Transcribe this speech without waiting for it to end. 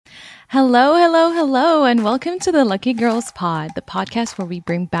Hello, hello, hello, and welcome to the Lucky Girls Pod, the podcast where we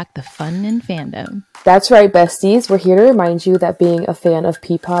bring back the fun in fandom. That's right, besties. We're here to remind you that being a fan of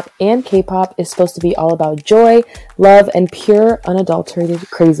P-pop and K-pop is supposed to be all about joy, love, and pure, unadulterated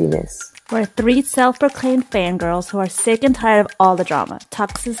craziness. We're three self-proclaimed fangirls who are sick and tired of all the drama,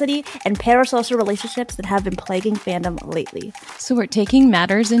 toxicity, and parasocial relationships that have been plaguing fandom lately. So we're taking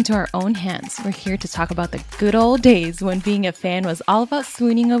matters into our own hands. We're here to talk about the good old days when being a fan was all about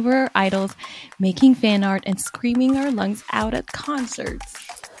swooning over our idols, making fan art, and screaming our lungs out at concerts.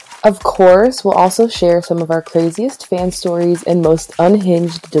 Of course, we'll also share some of our craziest fan stories and most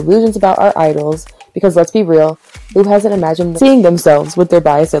unhinged delusions about our idols, because let's be real, who hasn't imagined seeing themselves with their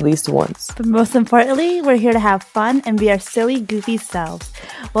bias at least once? But most importantly, we're here to have fun and be our silly, goofy selves.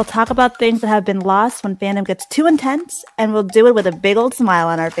 We'll talk about things that have been lost when fandom gets too intense, and we'll do it with a big old smile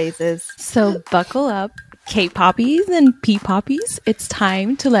on our faces. So buckle up, K-poppies and P-poppies. It's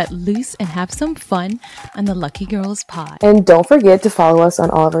time to let loose and have some fun on the Lucky Girls Pod. And don't forget to follow us on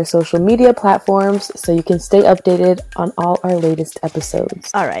all of our social media platforms so you can stay updated on all our latest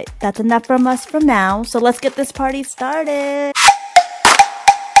episodes. All right, that's enough from us for now, so let's get this party started.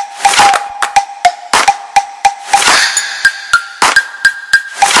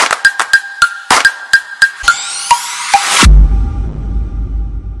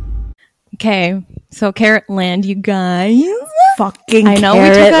 Okay, so CARATLAND, you guys. Fucking I know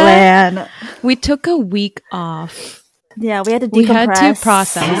CARATLAND. we took a week off. Yeah, we had to decompress. We had to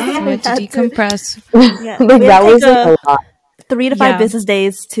process. We had to decompress. Yeah, Like, that was like a lot. 3 to 5 Yeah. business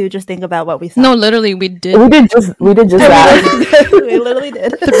days to just think about what we saw. No, literally, we did We did just that. We literally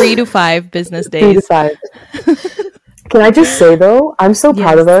did. 3 to 5 business 3 to days. 5. Can I just say though, I'm so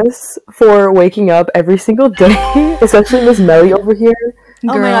proud of us for waking up every single day, especially Miss Melly over here.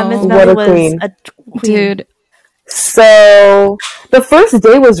 Oh my god, Miss Girl, Melly what a was queen. a queen. Dude, So the first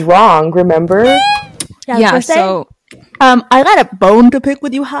day was wrong, remember? yeah, first day, so I got a bone to pick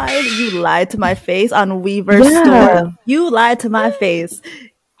with you, Hyde. You lied to my face on Weaver's Yeah. story. You lied to my face.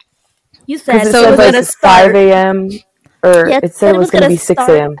 You said Because it it said was like gonna 5 start a.m. or Yeah, it said it was going to be 6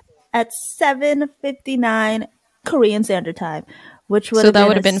 a.m. at 7:59 Korean Standard Time, which would So have that been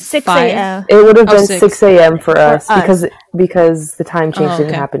would at have been 6 5. a.m. It would have Oh, been 6. 6 a.m. for us us. because the time change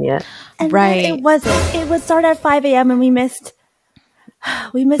didn't okay. happen yet. And Right. then it wasn't. It would start at 5 a.m. and we missed.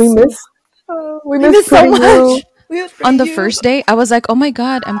 We missed We missed so Pretty Blue. much. We missed on the Pretty first day, I was like, oh my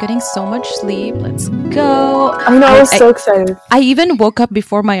god, I'm getting so much sleep. Let's go. I know, I was so excited. I even woke up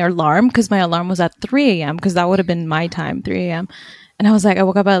before my alarm because my alarm was at 3 a.m. because that would have been my time, 3 a.m. And I was like, I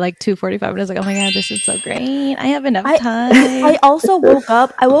woke up at like 2:45 and I was like, oh my god, this is so great. I have enough time. I also woke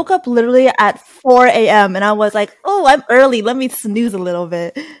up. I woke up literally at 4 a.m. and I was like, oh, I'm early. Let me snooze a little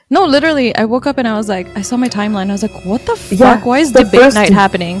bit. No, literally, I woke up and I was like, I saw my timeline. I was like, what the fuck? Yeah, Why is the debate first- night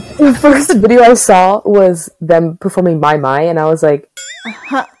happening? The first video I saw was them performing My My, and I was like,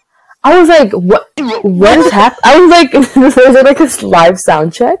 what is happening? I was like, is there like a live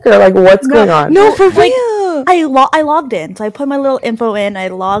sound check or like what's going on? No, for Like, real. I logged in. So I put my little info in. I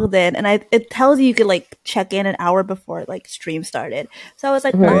logged in, and it tells you could like check in an hour before like stream started. So I was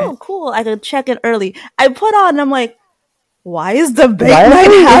like, oh, cool. I could check in early. I put on, and I'm like, why is debate Why are night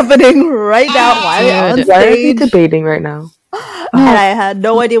we- happening right now? Why are they on Dude. Why are we stage? debating right now? And I had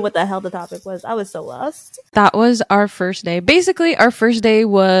no idea what the hell the topic was. I was so lost. That was our first day. Basically, our first day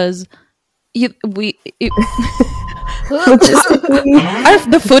was the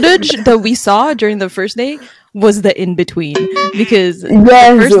footage that we saw during the first day was the in between because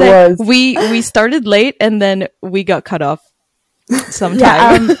Yes, first it day was. we started late and then we got cut off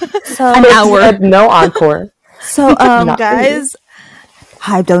sometime. Yeah. So An hour. Had no encore. So, Not guys,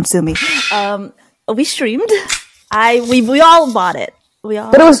 Hype, don't sue me. We streamed. We all bought it.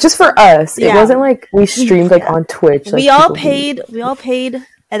 But it was just for us. It Yeah. wasn't like we streamed like on Twitch. Like We all people do. paid. We all paid,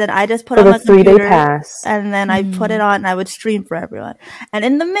 and then I just put For on the my 3-day computer, pass. and then I put it on, and I would stream for everyone. And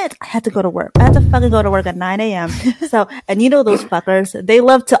in the midst, I had to go to work. I had to fucking go to work at 9 a.m. So, and you know those fuckers, they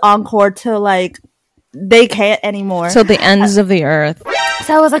love to encore till like they can't anymore. So the ends of the earth.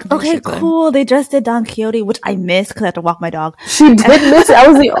 So I was like, okay, Basically. cool. They just did Don Quixote, which I missed because I had to walk my dog. She did miss it.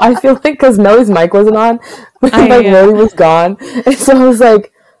 I feel like because Melly's mic wasn't on, like yeah. Lily was gone, and so I was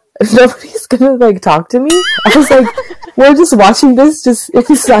like, nobody's gonna like talk to me. I was like, we're just watching this just in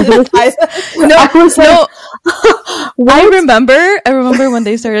silence. I was like, I remember when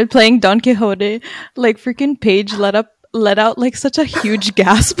they started playing Don Quixote, like freaking Paige let out like such a huge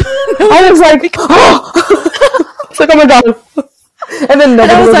gasp. I was like, oh, it's like, oh my god. And then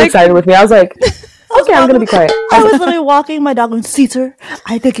nobody was was like- excited with me. I was like, okay, I'm gonna be quiet. I was literally walking my dog and Caesar,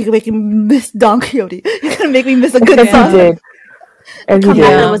 I think you're making me miss Don Quixote. You're gonna make me miss a good Yes, song. you did. And he Come back,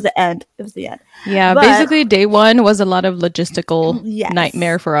 did. it was the end. It was the end. Yeah, But- basically day one was a lot of logistical Yes.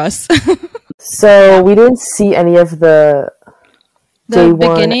 nightmare for us. So we didn't see any of the day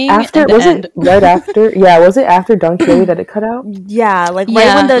beginning one. After, and the was end. it right after? Yeah, was it after Don Quixote that it cut out? Yeah, like right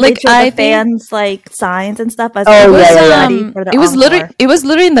Yeah, when they like, showed I the think- fans like signs and stuff. As Oh, they yeah, were yeah, yeah. ready for the it was literally encore. it was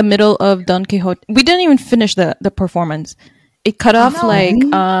literally in the middle of Don Quixote. We didn't even finish the performance. It cut off No. like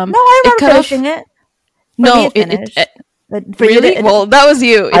No, I it remember cut off- finishing it. No, me, it it finished. it But for you, really? it- Well, that was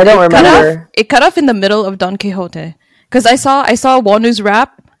you. I don't cut remember. It cut off in the middle of Don Quixote because I saw Wanu's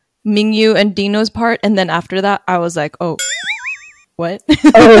rap, Mingyu and Dino's part, and then after that, I was like, oh, what?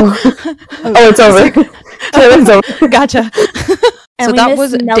 Oh, it's over. It's over. Gotcha. and So we that missed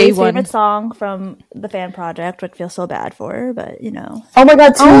was day Nellie's one. favorite song from the fan project, which I feel so bad for her, but you know. Oh my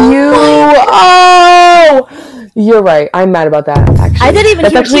god, to you! Oh, you're right. I'm mad about that. Actually, I didn't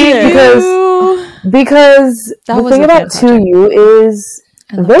even That's hear actually either. because That the was thing a about fan To You is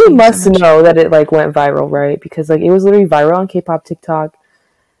I love they To You so must much. know that it like went viral, right? Because like it was literally viral on K-pop TikTok,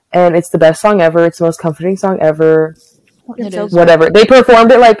 and it's the best song ever. It's the most comforting song ever. It so is. Whatever. They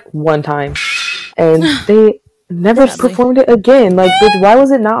performed it like one time, and they never Sadly. performed it again. Like, bitch, why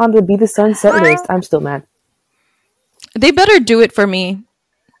was it not on the Be the Sun set list? I'm still mad. They better do it for me.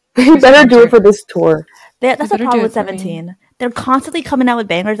 They better do it for this tour. That's the better problem do with it for me. 17. They're constantly coming out with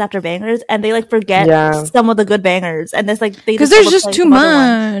bangers after bangers, and they like forget Yeah. some of the good bangers, and it's like they Because just there's just overplay too some other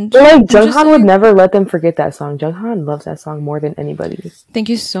ones. much. But like I'm just Junghan would like- never let them forget that song. Junghan loves that song more than anybody. Thank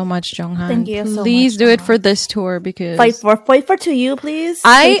you so much, Jonghan. Thank you so Please much, do it Jonghan. for this tour because Fight for To You, please.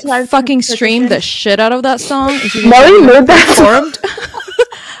 I Please start fucking petition. streamed the shit out of that song. If you guys Molly know, made that song.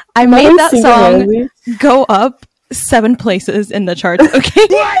 I made Molly that song single-handedly. go up 7 places in the charts. Okay.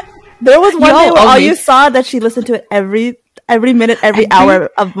 There was one Y'all day where owe all me. you saw that she listened to it every minute, every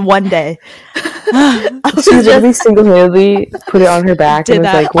hour of one day. She literally single-handedly put it on her back Did and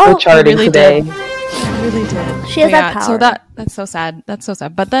was that. like, "We're Oh, charting really today." did. Really did. She has that Yeah, power. so that's so sad. That's so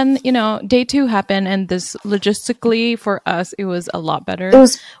sad. But then, day 2 happened and this logistically for us it was a lot better. It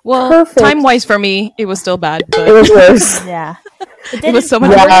was perfect. time-wise for me, it was still bad, but It was worse. Yeah, it was so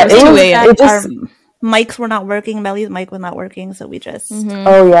much Yeah, worse. It was it 2 was- a.m. it just- our mics were not working. Melly's mic was not working, so we just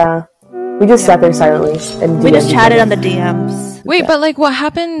Oh yeah, we just sat there silently and we just DM'd chatted each on the other. DMs. Wait, but like what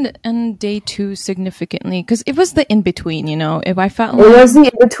happened in day 2 significantly? Because it was the in between, if I felt It like was the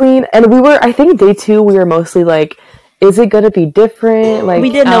in between, and we were. I think day 2 we were mostly like, "Is it gonna be different?" Like We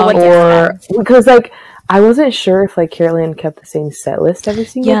didn't know what to or expect. because like I wasn't sure if like CARATLAND kept the same set list every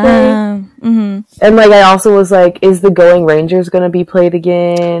single day. yeah, And like I also was like, is the Going Rangers gonna be played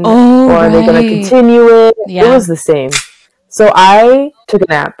again? Oh, or are they gonna right. continue it? Yeah. It was the same. So I took a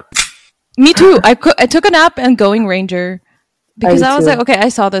nap. me too. I took a nap and Going Ranger because did I was too. like, okay, I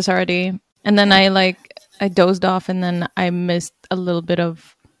saw this already, and then I dozed off, and then I missed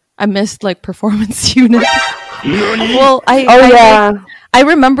like performance unit. Well, I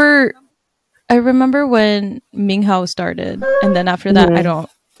remember when Ming Hao started, and then after that, I don't.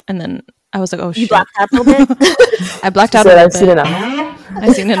 And then I was like, "Oh You shit!" blacked out a little bit. I blacked She out a said, little I've seen bit. enough.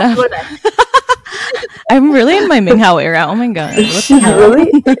 I've seen enough. I'm really in my Ming Hao era. Oh my god! What the hell?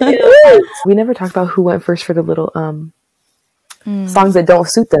 Really? We never talked about who went first for the little songs that don't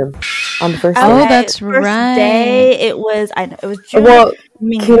suit them on the first Oh, day. that's First right. day, it was June. Well,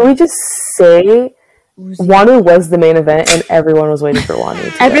 Ming- can we just say Wanu was the main event and everyone was waiting for Wanu to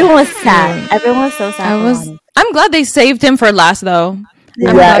go. Everyone was sad. Everyone was so sad. for Wanu. I'm glad they saved him for last though. I'm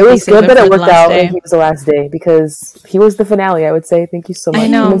Yeah, glad it they was saved good him that for it the worked last out day. and he was the last day because he was the finale, I would say. Thank you so much. I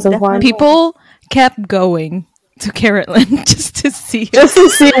know. Kim and Sung Hwan. People kept going to CARATLAND just to see him. Just to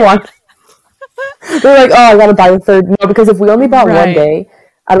see one. They're like, oh, I gotta buy the third. No, because if we only bought one Right. day,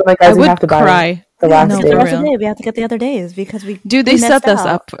 I don't think guys I we would have to buy cry. the last No, The day. for rest of real. the day, we have to get the other days because we Dude, they we set messed us out.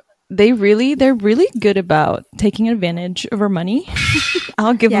 up. They're really good about taking advantage of our money.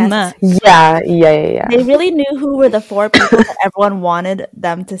 I'll give them that. Yes. Yeah. They really knew who were the 4 people that everyone wanted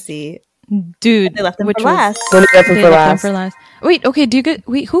them to see. Dude, They left them which for was- last. When we left them They for left them last. for last. Wait, okay,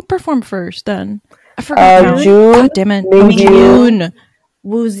 wait, who performed first then? I forgot. now. June, God damn it. Mingyu, June.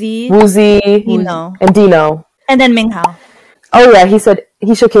 Woozy, Woozy, Dino, and Dino. and then Ming Hao. Oh yeah, he said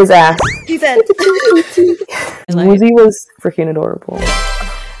he shook his ass. He said, Like, Woozy was freaking adorable.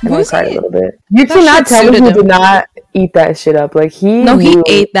 And I Woozy- cried a little bit. You that cannot shit tell me suited he him. did not eat that shit up. Like he No, he knew,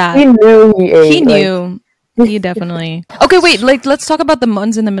 ate that. He knew he ate. he like, knew. He definitely. Okay, wait. Like, let's talk about the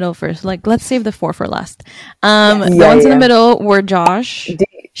ones in the middle first. Like, let's save the 4 for last. The Yeah, ones in yeah. the middle were Josh, Yeah,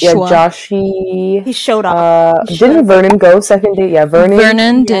 Shua. Joshy. he showed off. He showed Didn't off. Vernon go second date? Yeah,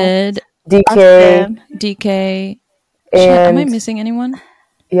 Vernon, did, DK, Austin. DK. Shit, am I and missing anyone?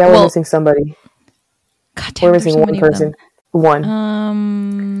 yeah, we're Well, missing somebody. God damn, We're there's missing so one many of them. person.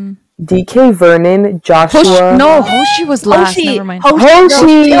 one. DK, Vernon, Joshua. Hoshi was last. Never mind.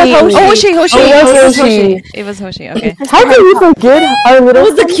 Hoshi. It was Hoshi. Okay. How can you forget our little? It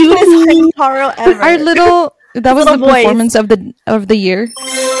was the cutest Taro ever. Our little. That was the voice. performance of the year.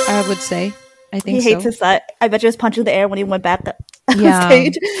 I would say. I think he hates his set. I bet you was punching the air when he went back on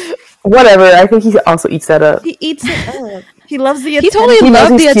stage. Whatever. I think he also eats that up. He eats it up. He loves the attention. He totally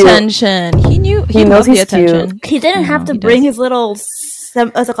loved the attention. He knew he loved the attention. He didn't have to bring his little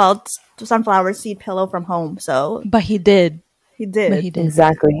what's it called, sunflower seed pillow from home. So, but he did.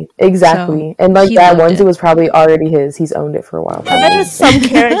 Exactly. So, and like that onesie was probably already his. He's owned it for a while. I bet some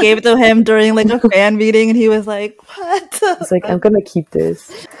Karen gave it to him during like a fan meeting, and he was like, "What?" It's like, I'm gonna keep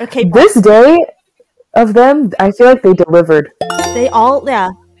this. Okay. This day of them, I feel like they delivered. They all,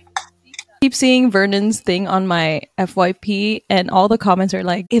 Keep seeing Vernon's thing on my FYP, and all the comments are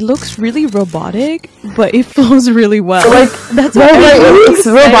like, "It looks really robotic, but it flows really well." Like that's what it looks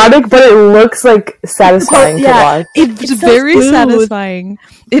robotic, but it looks like satisfying to watch. It's very satisfying.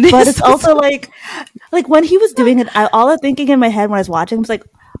 But it's also like when he was doing it, all I'm thinking in my head when I was watching was like,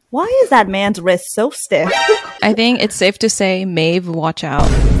 why is that man's wrist so stiff? I think it's safe to say, Maeve, watch out,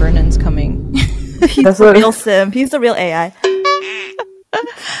 Vernon's coming. He's the real sim. He's the real AI.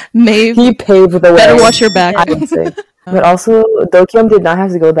 Maeve, he paved the way. Better watch your back. I would say. But also, Dokyum did not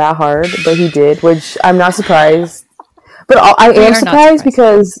have to go that hard, but he did, which I'm not surprised. But I am surprised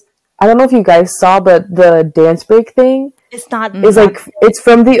because I don't know if you guys saw, but the dance break thing it's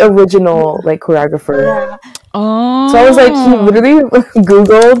from the original like choreographer. Yeah. Oh, so I was like, he literally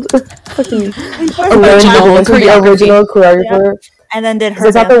Googled the original choreographer, and then did her.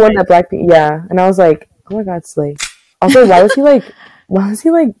 It's not the one that Blackpink, and I was like, oh my god, slay. Also, why was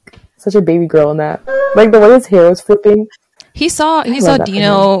he like such a baby girl in that? Like the way his hair was flipping. He saw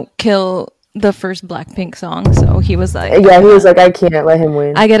Dino kill the first Blackpink song, so he was like, he was like, I can't let him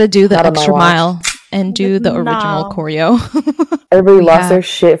win. I gotta do the extra mile and do the original choreo. Everybody lost their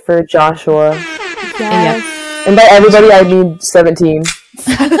shit for Joshua. Yes. And by everybody, I mean 17.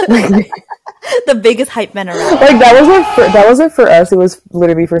 The biggest hype man around. Like that wasn't for us. It was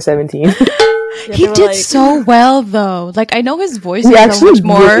literally for 17. He did so well though. Like I know his voice is so much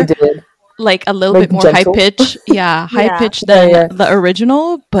more really like a little bit more gentle. High pitch. High pitch than the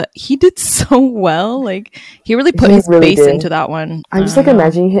original, but he did so well. Like he really put his really bass into that one. I'm just like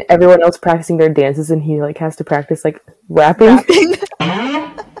imagining everyone else practicing their dances and he like has to practice like rapping.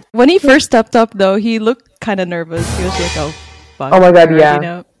 When he first stepped up though, he looked kind of nervous. He was like, "Oh fuck." Oh my god, yeah. You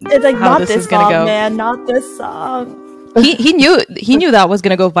know, it's like not this song, man, not this song. He knew that was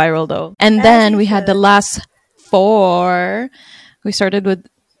gonna go viral though. And then we had the last 4. We started with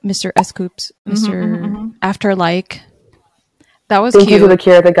Mr. S-Coops, Mr. After Like. That was cute. Thank you to the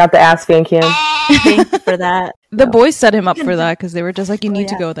Kira that got the ass fan cam. Thanks for that. The boys set him up for that because they were just like, you need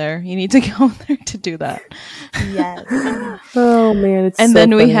to go there. You need to go there to do that. Yes. Oh man, it's and so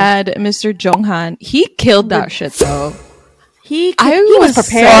then funny. we had Mr. Jonghan. He killed that shit though. He was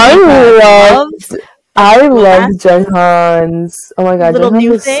prepared. I loved Junghan's. Oh my god, Junghan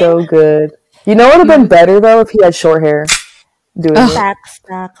was so good. You know what would have been better though if he had short hair. Doing it.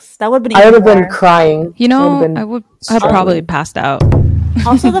 Stacks. That would have been. I would have been crying. You know, I probably passed out.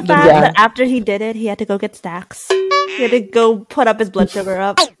 Also, the fact that after he did it, he had to go get stacks. He had to go put up his blood sugar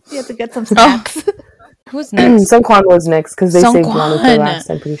up. He had to get some stacks. Who's next? Sungkwan was next because they saved Wanu for last.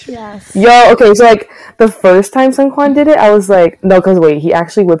 I'm pretty sure. Yes. Yo, okay, so like the first time Sungkwan did it, I was like, no, because wait, he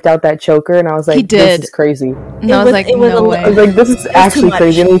actually whipped out that choker, and I was like, he did. This is crazy. No, I was like, no way. I was like, this is actually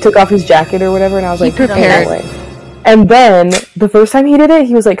crazy. And he took off his jacket or whatever, and I was like, prepared. No way. And then the first time he did it,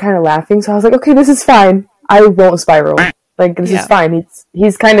 he was like kind of laughing, so I was like, okay, this is fine. I won't spiral. Like this is fine.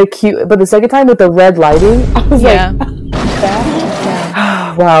 He's kind of cute. But the second time with the red lighting, I was like,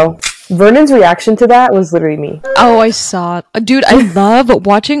 wow. Vernon's reaction to that was literally me. Oh, I saw it. Dude, I love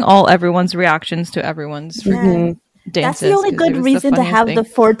watching everyone's reactions to everyone's dances. That's the only good reason to have the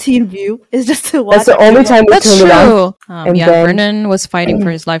 14 view is just to watch. That's the only time we turned it on. And then, Vernon was fighting for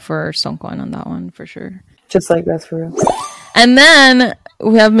his life for Sungkwan on that one for sure. Just like that's for real. And then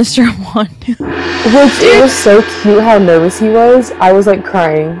we have Mr. Won. Which it was so cute how nervous he was. I was like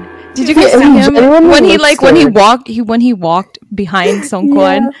crying. Did you guys see him when he walked behind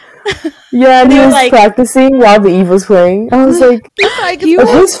Sungkwan? Yeah, and he was like practicing while the Eve was playing. I was like,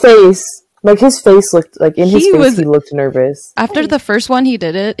 his face looked like he looked nervous. After the first one he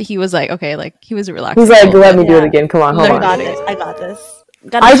did it, he was like, okay, like he was relaxed. He's like, let me do it again. Come on, hold on. I got this.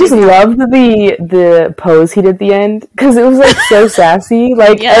 I just loved the pose he did at the end because it was like so sassy.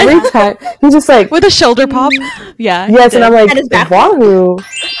 Like every time he just like with a shoulder pop. Yeah. Yes, and I'm like, Wahoo.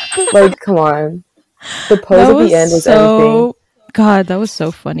 Like, come on. The pose at the end was everything. God, that was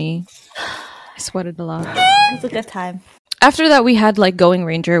so funny. I sweated a lot. It was a good time. After that, we had like Going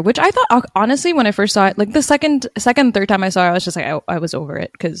Ranger, which I thought, honestly, when I first saw it, like the third time I saw it, I was just like, I was over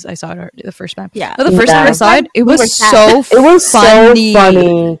it because I saw it the first time. Yeah. But the first time I saw it, it was so funny.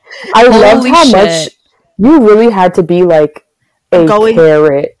 I loved how much you really had to be like a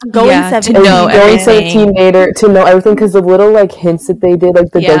carrot. Going 17 later to know everything, because the little like hints that they did, like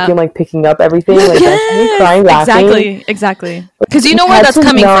the Dokken like picking up everything, like that's crying, laughing. Exactly. Because you know where that's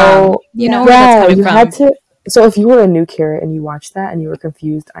coming from. You know where that's coming from. Had to. So if you were a new carrot and you watched that and you were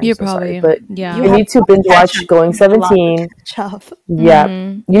confused, I'm so sorry, but you need to binge watch Going 17. Yeah,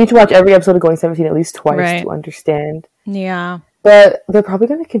 you need to watch every episode of Going 17 at least twice to understand. Yeah, but they're probably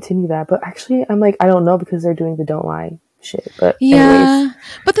going to continue that. But actually, I'm like, I don't know, because they're doing the Don't Lie shit. But anyways.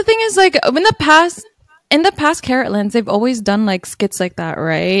 But the thing is, like, in the past CARATLANDs, they've always done like skits like that,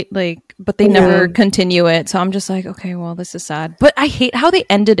 right? Like, but they never continue it. So I'm just like, okay, well, this is sad. But I hate how they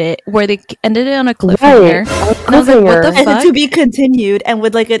ended it, where they ended it on a cliffhanger. And I was like, what the fuck? And to be continued, and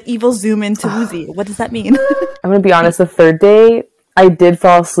with like an evil zoom into Woozy. What does that mean? I'm gonna be honest. The third day, I did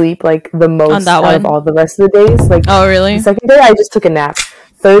fall asleep like the most out of all the rest of the days. Like, oh really? The second day, I just took a nap.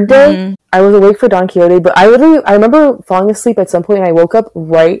 Third day, I was awake for Don Quixote, but I remember falling asleep at some point, and I woke up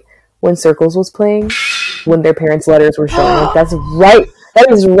right when Circles was playing, when their parents' letters were showing. Like, that's right. That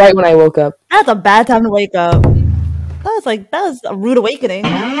is right when I woke up. That's a bad time to wake up. That was a rude awakening.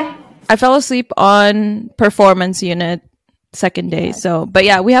 I fell asleep on Performance Unit second day. So, but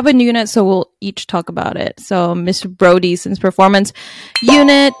yeah, we have a new unit, so we'll each talk about it. So, Miss Brody, since Performance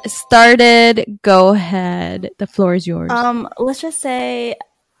Unit started, go ahead. The floor is yours. Let's just say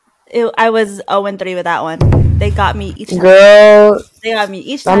I was 0-3 with that one. They got me each time. Girl, they got me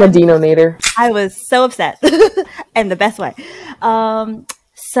each time. I'm a Dino-nator. I was so upset. In the best way.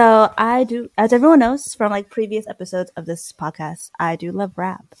 So I do, as everyone knows from like previous episodes of this podcast, I do love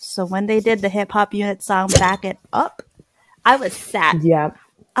rap. So when they did the hip hop unit song Back It Up, I was sad. Yeah.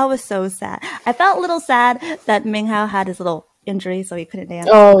 I was so sad. I felt a little sad that Minghao had his little injury, so he couldn't dance.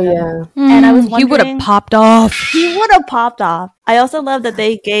 Oh yeah. And I was wondering, he would have popped off. He would have popped off. I also love that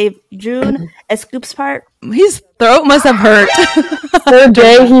they gave June a Scoops part. His throat must have hurt. Third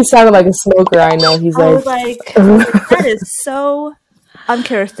day, he sounded like a smoker. I know. I was like, that is so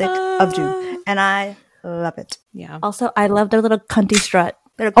uncharacteristic of June, and I love it. Yeah. Also, I love their little cunty strut.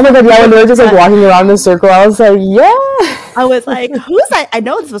 Oh my god, yeah, when they were just like walking around the circle, I was like, yeah. I was like, who's that? I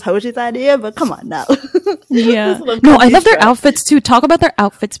know this was Hoshi's idea, but come on now. Yeah. No, I love their outfits too. Talk about their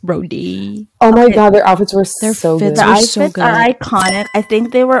outfits, Brody. Oh my god, their outfits were so good. Their outfits are iconic. I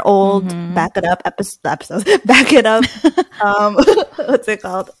think they were old Back It Up episodes. Back It Up. What's it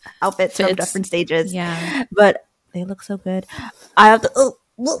called? Outfits from different stages. Yeah. But they look so good. I have to.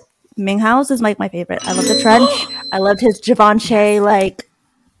 Minghao's is like my favorite. I love the trench. I loved his Givenchy like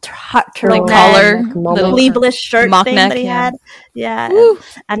turtleneck collar, little sleeveless shirt thing neck, that he had. Yeah,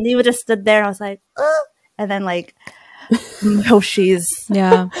 and he would just stood there. And I was like, and then like Hoshi's,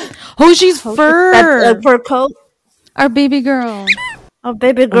 Hoshi's fur coat. Our baby girl. Our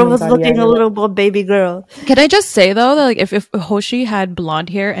baby girl was looking a little more baby girl. Can I just say though that like if Hoshi had blonde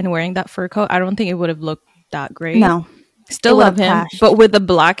hair and wearing that fur coat, I don't think it would have looked that great. No, still love him, clashed. But with the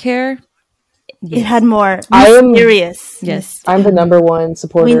black hair. It had more mysterious. Yes. I'm the number one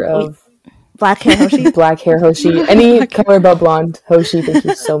supporter of black hair Hoshi. Black hair Hoshi. Any color but blonde Hoshi, thank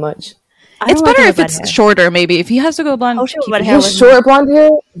you so much. It's better if it's shorter, maybe. If he has to go blonde, short blonde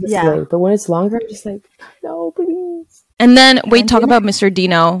hair, great. But when it's longer, I'm just like, no, please. And then talk about Mr.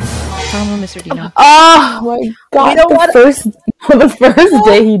 Dino. Talk about Mr. Dino. Oh my god! The first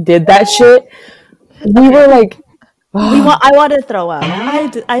day he did that shit, we were like, I wanted to throw up.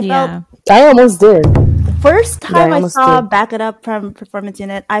 I felt. I almost did. The first time I saw Back It Up from Performance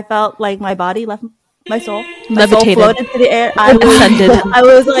Unit, I felt like my body left my soul. My soul floated through the air. I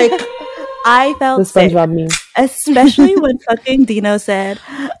was like, I felt the SpongeBob meme. Especially when fucking Dino said,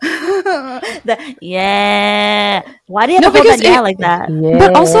 why do you have to hold that like that? Yeah.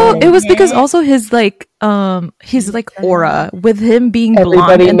 But also, it was because also his like aura with him being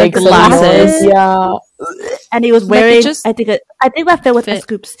blonde and the glasses. Yeah. And he was wearing, I think that fit with a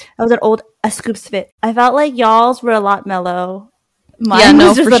Scoops. That was an old a Scoops fit. I felt like y'all's were a lot mellow. Mine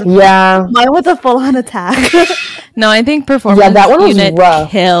was a full-on attack. No, I think Performance that one was Unit rough.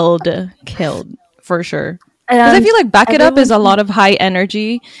 killed for sure. Because I feel like Back It Up is a lot of high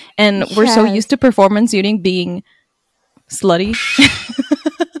energy, and we're so used to Performance Unit being slutty.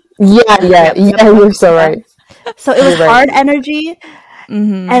 Yeah, you're so right. So it was hard energy.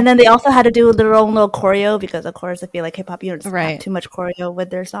 And then they also had to do their own little choreo because, of course, I feel like hip-hop units Right. have too much choreo with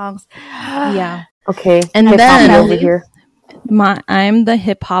their songs. Yeah. Okay. And hip-hop then over here. I'm the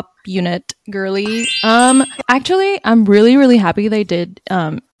hip hop unit girly. Actually, I'm really, really happy they did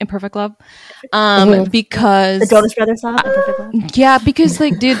Imperfect Love. Because The Jonas Brothers song, Imperfect Love. yeah, because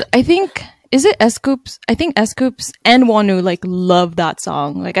like, dude, I think is it S Coops? I think S Coops and Wonu like love that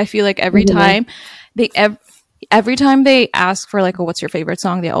song. Like, I feel like every time every time they ask for like, oh, what's your favorite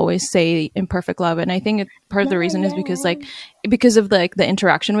song, they always say Imperfect Love. And I think part of the reason is because of like the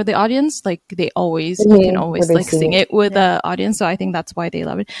interaction with the audience. Like, they always you can always like sing it with the audience. So I think that's why they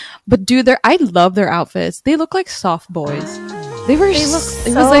love it. But dude, I love their outfits. They look like soft boys. It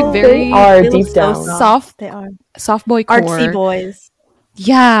was like very They are deep down. soft. They are Soft boy core. artsy boys.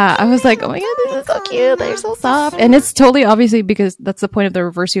 Yeah, I was like, oh my god, this is so cute. They're so soft. And it's totally obviously because that's the point of the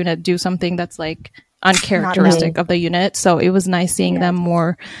reverse unit. Do something that's like uncharacteristic of the unit. So it was nice seeing them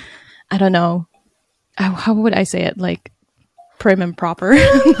more, I don't know, how would I say it? Like prim and proper.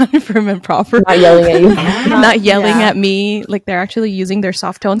 Not prim and proper. Not yelling at you. Not yelling at me. Like, they're actually using their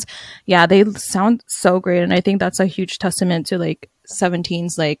soft tones. Yeah, they sound so great. And I think that's a huge testament to like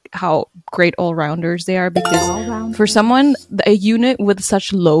 17s, like how great all-rounders they are, because for someone, a unit with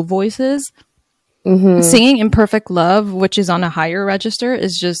such low voices, singing Imperfect Love, which is on a higher register,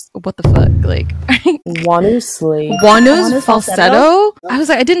 is just what the fuck. Like, Wanu's slave. Wanu's falsetto, I was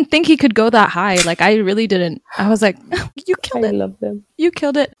like, I didn't think he could go that high. Like, I really didn't. I was like, you killed it. I love them. You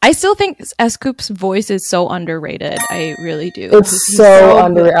killed it. I still think S Coop's voice is so underrated. I really do. It's so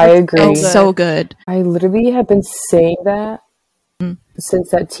underrated. I agree. It's so good. I literally have been saying that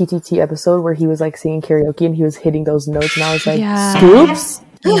since that TTT episode where he was like singing karaoke and he was hitting those notes, and I was like, Scoops?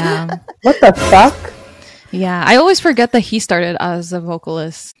 Yeah. What the fuck? Yeah, I always forget that he started as a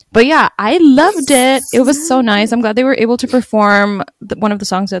vocalist. But yeah, I loved it. It was so nice. I'm glad they were able to perform one of the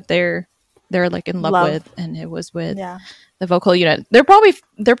songs that they're like in love with, and it was with the vocal unit. They're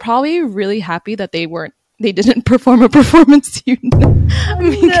probably really happy that they didn't perform a performance unit.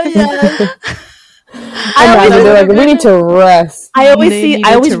 They're like, we need to rest. I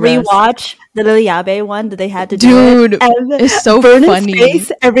always rewatch the Lil Yabe one that they had to do. Dude, it's so funny. Face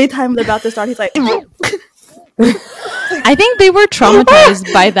every time they're about to start, he's like. I think they were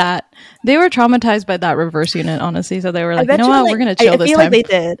traumatized by that. They were traumatized by that reverse unit, honestly. So they were like, you know what, we're gonna chill this time. I feel like they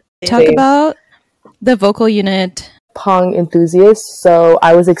did. Talk about the vocal unit. Pong enthusiast, so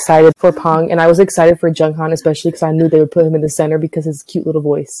I was excited for Pong, and I was excited for Junghan, especially because I knew they would put him in the center because of his cute little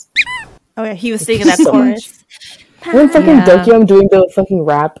voice. Oh yeah, he was singing that chorus. When fucking Dokyeom doing the fucking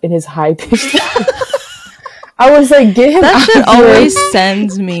rap in his high pitched, I was like, get him. That shit always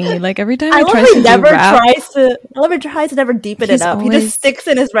sends me. Like, every time I try to do rap, Oliver tries to never deepen it up. He just sticks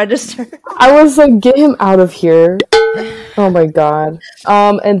in his register. I was like, get him out of here. Oh my god.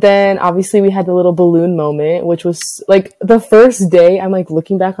 And then obviously we had the little balloon moment, which was like the first day. I'm like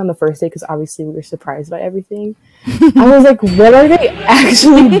looking back on the first day because obviously we were surprised by everything. I was like, what are they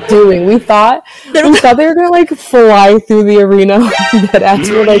actually doing? We thought they were gonna like fly through the arena. That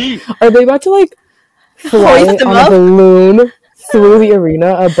actually, like, are they about to like fly on a balloon through the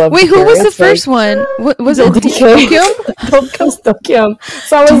arena above? Wait, who was the first one? Was it Dokyeom?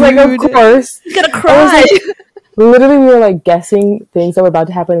 So I was like, of course. He's gonna cry. Literally, we were like guessing things that were about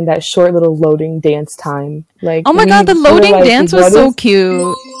to happen in that short little loading dance time. Like, oh my god, the loading dance was so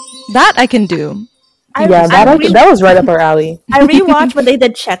cute. That I can do. That was right up our alley. I rewatched when they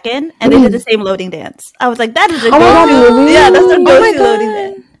did check-in and they did the same loading dance. I was like, that is a really? Yeah, that's a go-to loading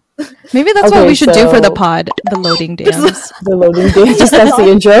dance. Maybe that's what we should do for the pod. The loading dance. The loading dance. Just that's the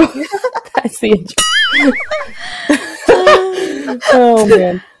intro. That's the intro. Oh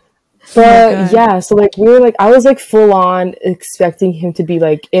man. But yeah, so like we were like, I was like full on expecting him to be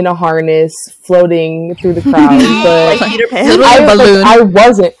like in a harness floating through the crowd, but like Peter Pan.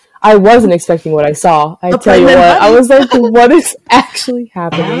 I wasn't expecting what I saw. I tell you what, I was like, what is actually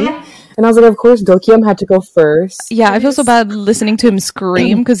happening? And I was like, of course, Dokyeom had to go first. Yeah, I feel so bad listening to him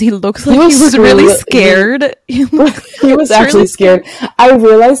scream because he looks like he was really scared. He was actually scared. I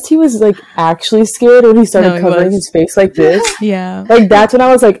realized he was like actually scared when he started covering his face like this. Yeah. Like that's when I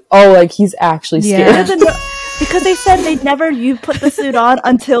was like, oh, like he's actually scared. Because they said you put the suit on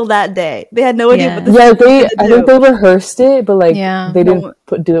until that day. They had no idea what the suit was. I think they rehearsed it, but like they didn't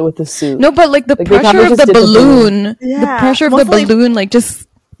do it with the suit. No, but like the pressure of the balloon, the pressure of the balloon, like just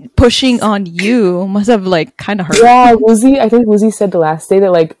pushing on you must have like kind of hurt. Yeah, I think Woozy said the last day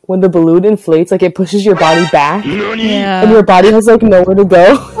that like when the balloon inflates, like it pushes your body back, and your body has like nowhere to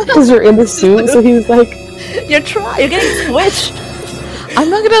go because you're in the suit. So he was like, you're getting switched. I'm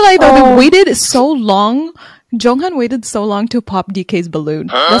not gonna lie though, they waited so long Jonghan waited so long to pop DK's balloon.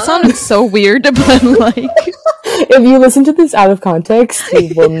 That sounded so weird, but like, If you listen to this out of context,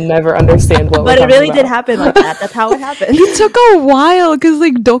 you will never understand what. But we're it really talking did about. happen like that. That's how it happened. it took a while because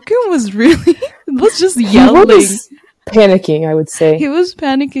like Dokyeon was really was just He yelling. was panicking, I would say. He was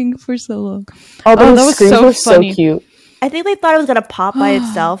panicking for so long. Oh, that those was screams so were funny. so cute. I think they thought it was gonna pop by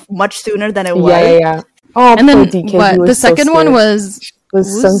itself much sooner than it was. Yeah. Oh, And poor then DK. He what? was The so second one scared. was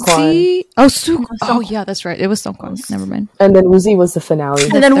Sungkwan. Woozi. Oh, oh yeah, that's right. It was Sungkwan. Never mind. And then Woozi was the finale.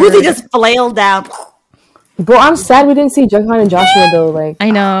 And then third. Woozi just flailed down. Bro, I'm sad we didn't see Junghan and Joshua though. Like, I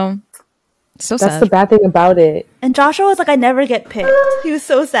know. So that's sad. the bad thing about it. And Joshua was like, I never get picked. He was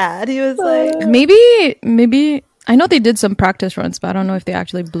so sad. He was like, Maybe I know they did some practice runs, but I don't know if they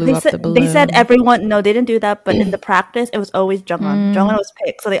actually blew up the balloon. they said everyone, no, they didn't do that, but in the practice, it was always Junghan. Junghan was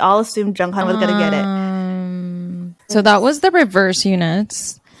picked, so they all assumed Junghan was going to get it. So that was the reverse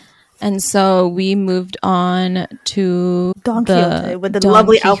units. And so we moved on to Don the Quixote with the Don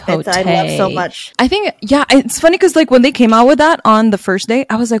lovely outfits that I love so Quixote. much. I think, yeah, it's funny because like when they came out with that on the first day,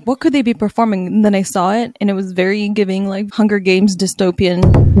 I was like, what could they be performing? And then I saw it and it was very giving like Hunger Games dystopian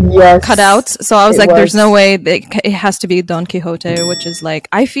Yes. cutouts. So I was It like, there's was. no way it has to be Don Quixote, which is like,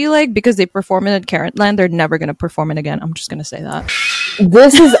 I feel like because they perform it at CARATLAND, they're never going to perform it again. I'm just going to say that.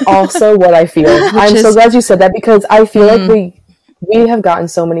 This is also what I feel. I'm so glad you said that because I feel like we have gotten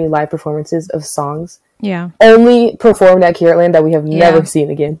so many live performances of songs Yeah. only performed at Caratland that we have never seen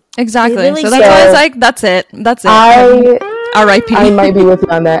again. Exactly. really So that's why I was like, that's it. That's it. R.I.P. I might be with you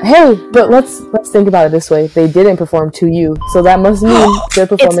on that. Hey, but let's think about it this way. They didn't perform to you, so that must mean they're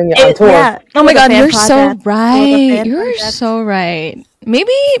performing it on tour. Yeah, Oh my it was a god, fan you're so project. It was a right. fan You're project. so right.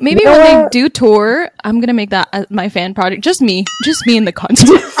 Maybe know when they what? do tour, I'm gonna make that my fan project. Just me in the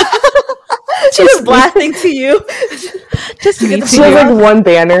concert. She was blasting to you. Just me. She has like one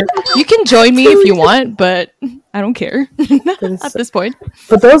banner. You can join me if you want, but I don't care at this point.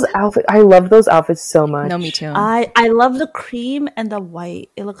 But those outfits, I love those outfits so much. No, me too. I love the cream and the white.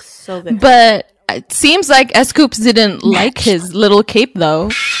 It looks so good. But it seems like S-Coops didn't like his little cape though.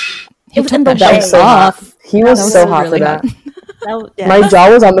 He was took in the that That way. shit was so hot. off. He was That was so hot really for that. Yeah. My jaw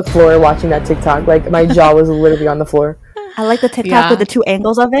was on the floor watching that TikTok. Like my jaw was literally on the floor. I like the TikTok Yeah. with the two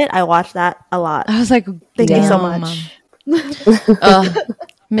angles of it. I watched that a lot. I was like, Thank you so damn. much.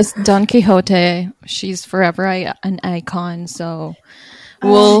 Miss Don Quixote, she's forever an icon. So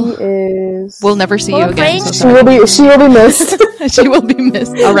we'll We'll never see you again. So She will be missed. she will be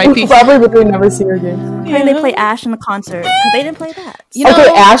missed. R.I.P. We'll probably literally never see her again. And they play Ash in the concert because they didn't play that. You know, Okay,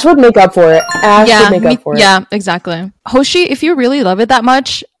 Ash would make up for it. Ash would make up for it. yeah, exactly. Hoshi, if you really love it that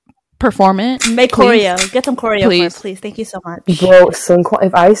much, perform it. Make please. choreo. Get some choreo Please. for it, please. Thank you so much. Bro, Seungkwan,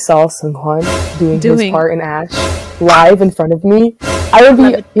 if I saw Seungkwan doing his part in Ash live in front of me, I would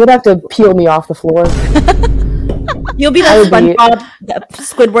be. You'd have to peel me off the floor. You'll be I the would be- SpongeBob, the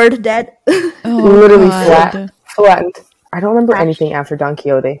Squidward dead. Literally God. flattened. I don't remember anything after Don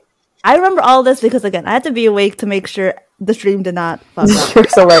Quixote. I remember all this because again, I had to be awake to make sure the stream did not fuck up. You're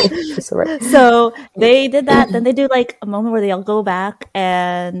so right. You're so right. So they did that. Then they do like a moment where they all go back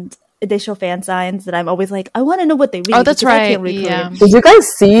and they show fan signs that I'm always like, I want to know what they read. Oh, that's because I right. can't read Yeah. Korean. Did you guys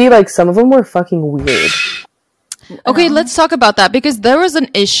see? Like some of them were fucking weird. Okay, let's talk about that because there was an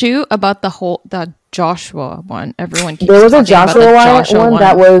issue about the Joshua one. Everyone keeps There was a talking about Joshua the one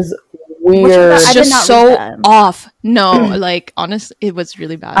that was weird. I did just not so read that. off. No, like honestly, it was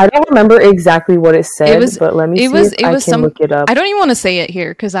really bad. I don't remember exactly what it said, but let me see if I can look it up. I don't even want to say it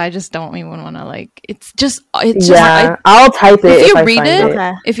here because I just don't even want to like. It's just. I'll type it if I read find it. it.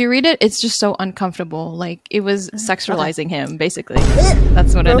 Okay. If you read it, it's just so uncomfortable. Like it was sexualizing him, basically.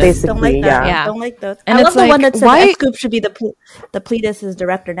 That's what it Gross. is. Basically, Don't like that. yeah. Don't like those. And I it's love the one like, that says why- Scoop should be the Pletus'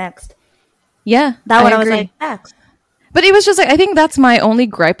 director next. Yeah, That one I was agree. like, facts. But it was just like I think that's my only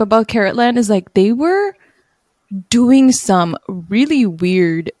gripe about Caratland is like they were doing some really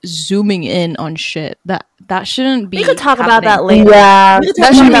weird zooming in on shit that shouldn't be. We could talk about happening. that later. Yeah, We could That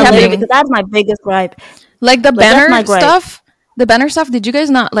talk should about be that later happening. because that's my biggest gripe. Like the that's banner my gripe. stuff. The banner stuff. Did you guys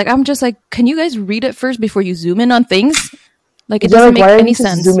not like? I'm just like, can you guys read it first before you zoom in on things? Like it Yeah, doesn't like, why make are any you just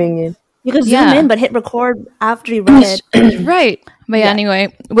sense. zooming in? You could zoom Yeah. in but hit record after you read it. Right. But yeah,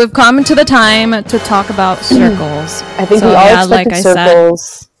 anyway, we've come to the time to talk about circles. I think So, we all yeah, expected like I said,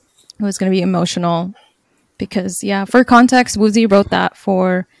 circles. it was going to be emotional because, yeah, for context, Woozi wrote that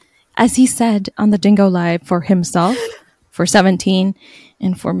for, as he said on the Dingo Live, for himself, for 17,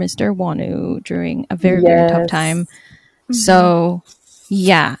 and for Mr. Wonu during a very, very tough Yes. time. So,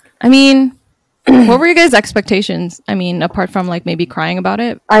 yeah, I mean, What were your guys' expectations? I mean, apart from like maybe crying about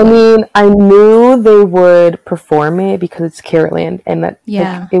it. I mean, I knew they would perform it because it's CARATLAND, and that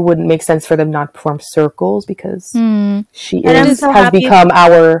Yeah. like, it wouldn't make sense for them not to perform Circles because she And I'm is so has happy- become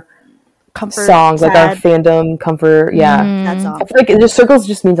our Comfort, song, like our sad, fandom comfort. Yeah, that song. I feel like just Circles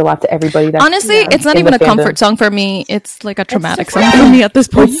just means a lot to everybody. That's Honestly, it's not in even the a comfort fandom. song for me. It's like a traumatic just- song for me at this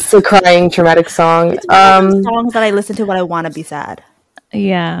point. It's a crying, traumatic song. It's one of those songs that I listen to when I want to be sad.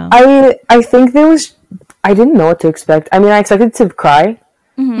 Yeah. I think I didn't know what to expect. I mean, I expected to cry.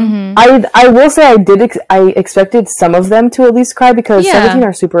 I will say I expected some of them to at least cry because Yeah. 17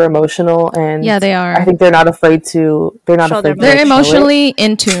 are super emotional, and Yeah, they are. I think they're not afraid to. They're not Show afraid. their To They're like, show it. emotionally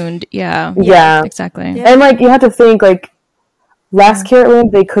in tuned. Yeah. Yeah. Exactly. Yeah. And like you have to think like last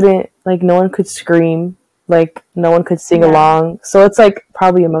CARATLAND they couldn't like no one could scream, like no one could sing along, so it's like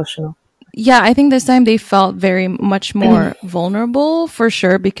probably emotional. Yeah, I think this time they felt very much more vulnerable for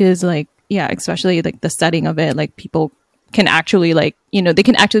sure because like yeah, especially like the setting of it, like people can actually like they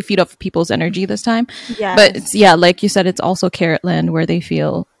can actually feed off people's energy this time. Yes. But it's, yeah, like you said, it's also CARATLAND where they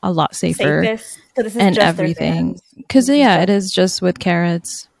feel a lot safer Safest, 'cause this is and just everything. Their fans. Because yeah, it is just with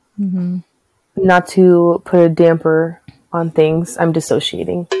carrots. Not to put a damper on things, I'm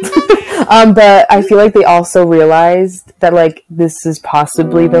dissociating. But I feel like they also realized that like this is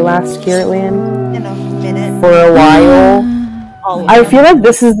possibly the last CARATLAND In a minute. for a while. All I feel like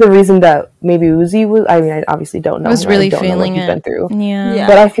this is the reason that maybe Uzi was. I mean, I obviously don't know. I was him. really don't know what feeling he's it. been through. Yeah. Yeah.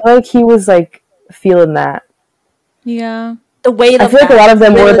 But I feel like he was like feeling that. Yeah. the weight I of feel like a that lot of